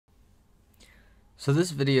So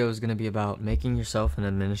this video is going to be about making yourself an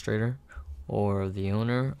administrator or the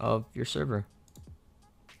owner of your server.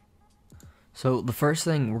 So the first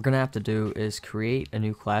thing we're going to have to do is create a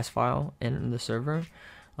new class file in the server.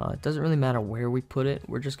 It doesn't really matter where we put it,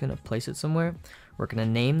 we're just going to place it somewhere. We're going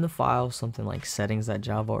to name the file something like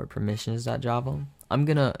settings.java or permissions.java. I'm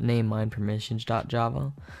going to name mine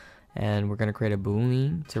permissions.java, and we're going to create a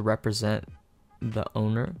boolean to represent the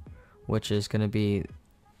owner, which is going to be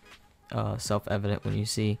self-evident when you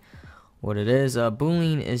see what it is. A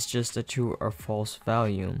boolean is just a true or false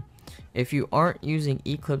value. If you aren't using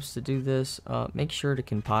Eclipse to do this, make sure to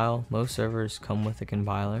compile. Most servers come with a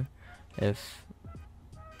compiler. If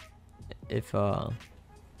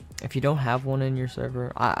you don't have one in your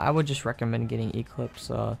server, I would just recommend getting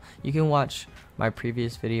Eclipse. You can watch my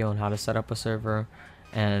previous video on how to set up a server,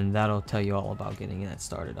 and that'll tell you all about getting that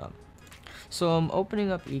started up. So I'm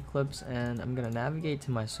opening up Eclipse and I'm gonna navigate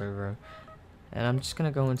to my server, and I'm just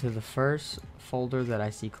gonna go into the first folder that I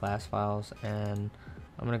see class files, and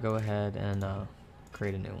I'm gonna go ahead and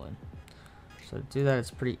create a new one. So to do that,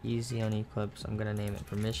 it's pretty easy on Eclipse. I'm gonna name it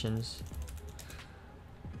permissions,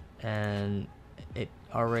 and it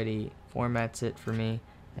already formats it for me,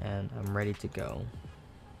 and I'm ready to go.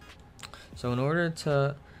 So in order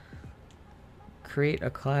to create a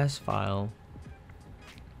class file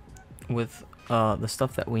with the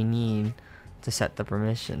stuff that we need to set the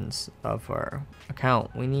permissions of our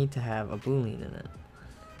account, we need to have a boolean in it.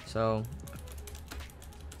 So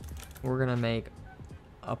we're gonna make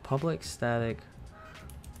a public static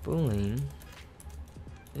boolean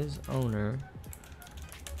is owner,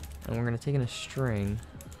 and we're gonna take in a string,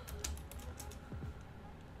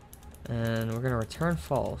 and we're gonna return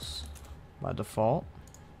false by default.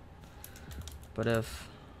 But if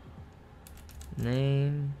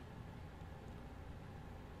name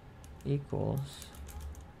equals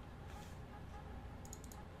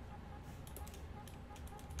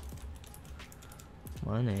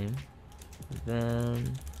my name,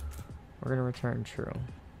 then we're going to return true.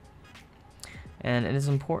 And it is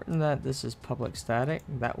important that this is public static,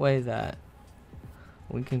 that way that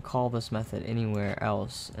we can call this method anywhere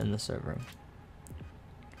else in the server.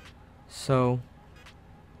 So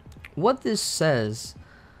what this says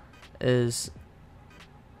is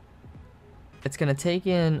it's going to take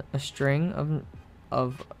in a string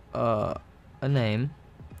of a name.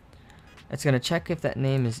 It's going to check if that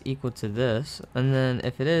name is equal to this, and then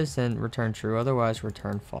if it is, then return true, otherwise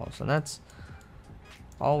return false. And that's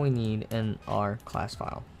all we need in our class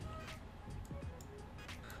file.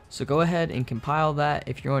 So go ahead and compile that.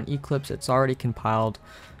 If you're on Eclipse, it's already compiled.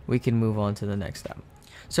 We can move on to the next step.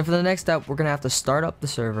 So for the next step, we're going to have to start up the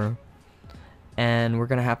server, and we're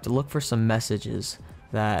going to have to look for some messages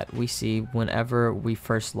that we see whenever we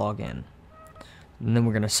first log in. And then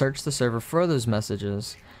we're going to search the server for those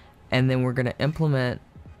messages, and then we're going to implement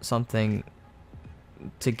something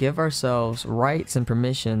to give ourselves rights and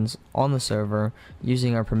permissions on the server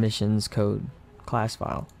using our permissions code class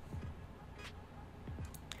file.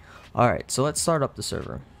 Alright, so let's start up the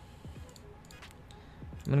server.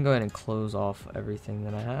 I'm going to go ahead and close off everything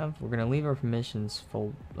that I have. We're going to leave our permissions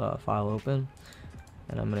file open,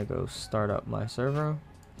 and I'm going to go start up my server.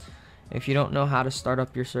 If you don't know how to start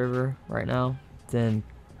up your server right now, then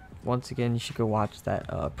once again you should go watch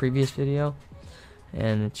that previous video,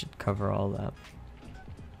 and it should cover all that.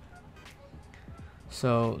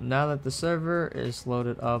 So now that the server is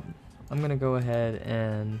loaded up, I'm going to go ahead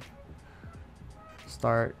and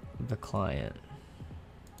start the client.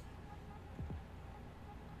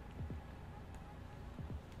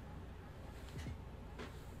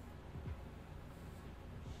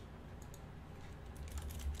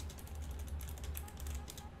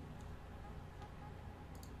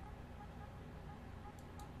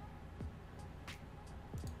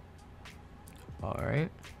 Alright,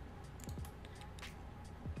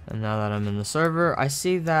 and now that I'm in the server, I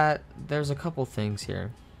see that there's a couple things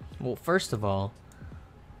here. Well, first of all,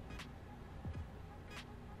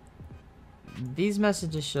 these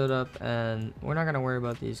messages showed up, and we're not going to worry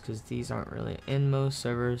about these because these aren't really in most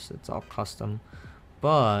servers. It's all custom.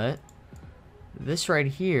 But this right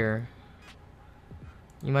here,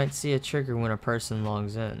 you might see a trigger when a person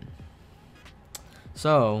logs in.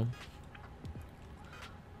 So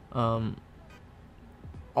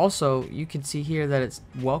also, you can see here that it's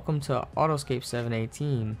welcome to Autoscape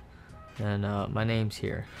 718, and my name's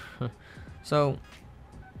here. So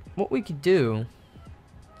what we could do,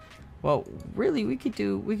 well, really we could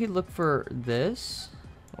look for this,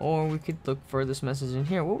 or we could look for this message in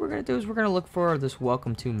here. What we're going to do is we're going to look for this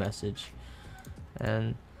welcome to message,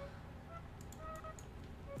 and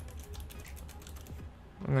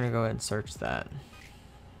I'm gonna go ahead and search that.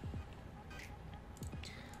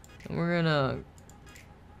 And we're gonna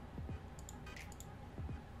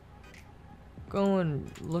go and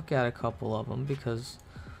look at a couple of them because,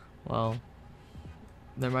 well,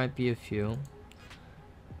 there might be a few.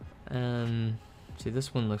 And see,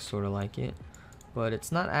 this one looks sort of like it, but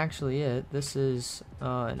it's not actually it. This is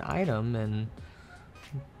an item, and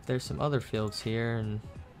there's some other fields here, and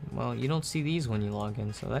well, you don't see these when you log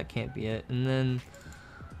in, so that can't be it. And then,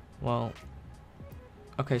 well,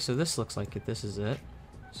 okay, so this looks like it. This is it.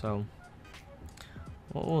 So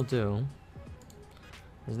what we'll do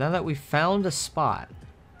is, now that we found a spot,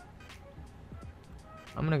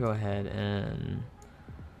 I'm gonna go ahead and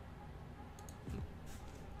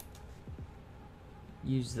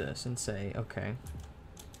use this and say, okay,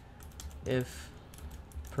 if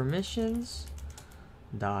permissions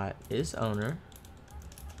dot is owner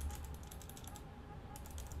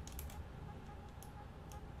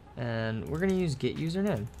and we're gonna use get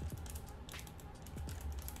username.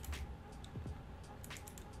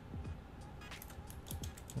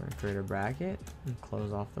 We're gonna create a bracket and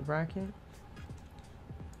close off the bracket.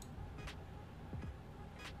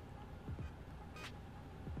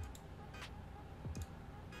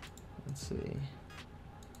 Let's see.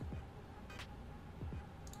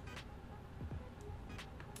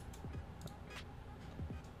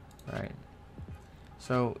 Alright.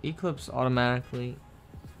 So Eclipse automatically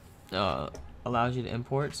allows you to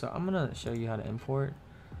import. So I'm gonna show you how to import.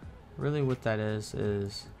 Really what that is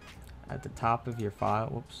at the top of your file,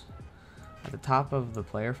 whoops. At the top of the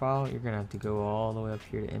player file, you're gonna have to go all the way up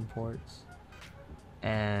here to imports.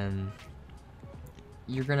 And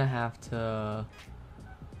you're gonna have to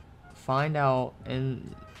find out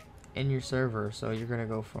in your server, so you're gonna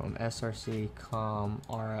go from src com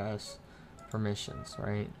rs permissions,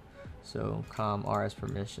 right? So com rs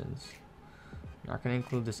permissions. I'm not gonna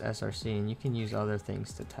include this src, and you can use other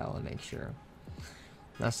things to tell and make sure.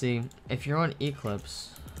 Now see, if you're on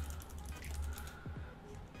Eclipse,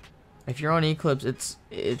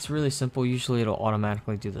 it's really simple. Usually it'll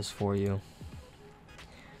automatically do this for you,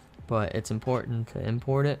 but it's important to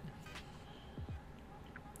import it.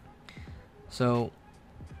 So,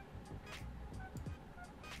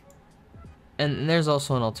 and there's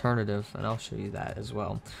also an alternative, and I'll show you that as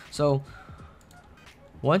well. So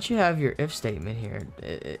once you have your if statement here,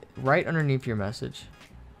 right underneath your message,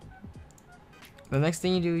 the next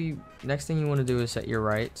thing you want to do is set your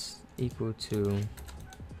rights equal to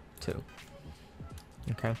 2.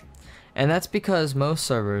 Okay, and that's because most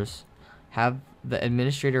servers have the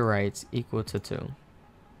administrator rights equal to 2.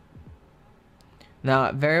 Now,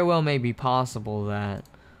 it very well may be possible that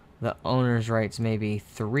the owner's rights may be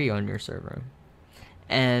 3 on your server,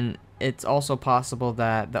 and it's also possible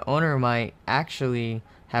that the owner might actually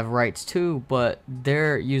have rights too, but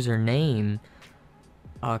their username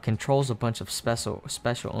controls a bunch of special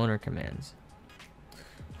owner commands.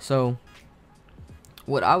 So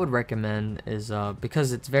what I would recommend is,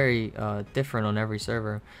 because it's very different on every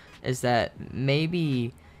server, is that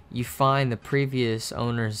maybe you find the previous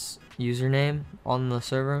owner's username on the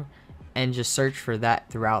server and just search for that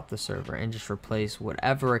throughout the server and just replace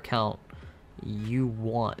whatever account you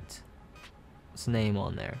want its name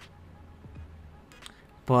on there.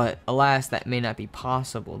 But alas, that may not be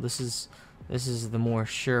possible. This is the more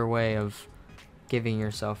sure way of giving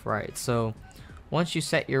yourself rights. So once you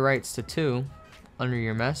set your rights to 2 under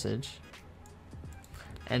your message,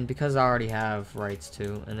 and because I already have rights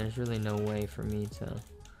to, and there's really no way for me to,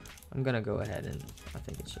 I'm gonna go ahead and I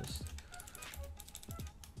think it's just,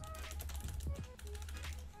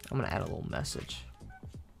 I'm gonna add a little message.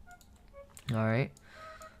 Alright,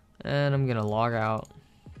 and I'm gonna log out,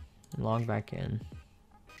 log back in,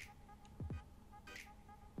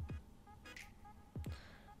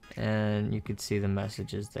 and you could see the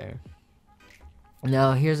messages there.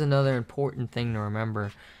 Now here's another important thing to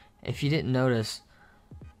remember. If you didn't notice,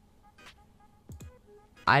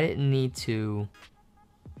 I didn't need to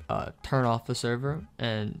turn off the server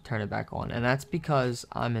and turn it back on, and that's because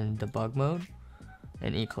I'm in debug mode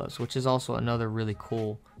in Eclipse, which is also another really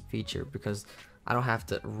cool feature because I don't have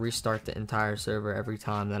to restart the entire server every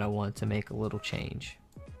time that I want to make a little change.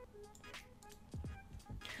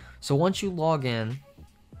 So once you log in,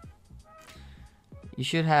 you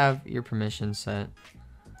should have your permissions set,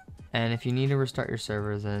 and if you need to restart your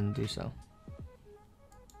server, then do so.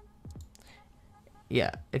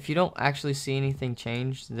 Yeah, if you don't actually see anything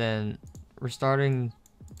change, then restarting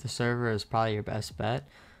the server is probably your best bet.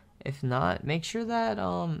 If not, make sure that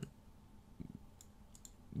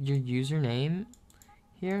your username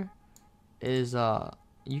here is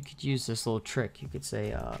you could use this little trick. You could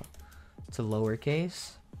say to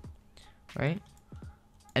lowercase right?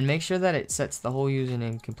 And make sure that it sets the whole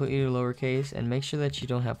username completely to lowercase, and make sure that you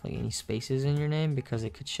don't have like any spaces in your name, because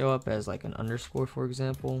it could show up as like an underscore, for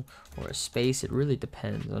example, or a space. It really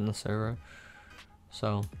depends on the server.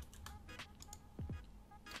 So,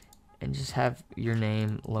 and just have your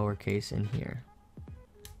name lowercase in here.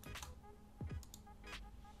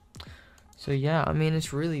 So yeah, I mean,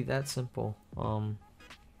 it's really that simple.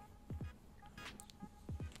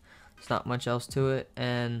 It's not much else to it.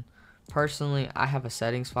 And personally, I have a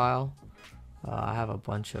settings file. I have a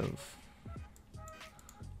bunch of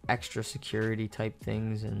extra security type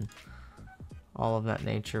things and all of that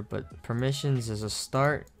nature, but permissions is a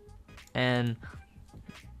start, and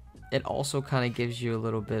it also kind of gives you a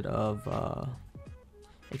little bit of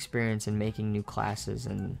experience in making new classes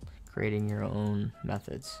and creating your own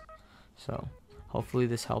methods. So hopefully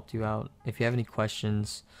this helped you out. If you have any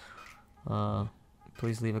questions,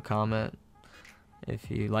 please leave a comment.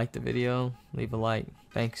 If you liked the video, leave a like.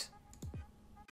 Thanks.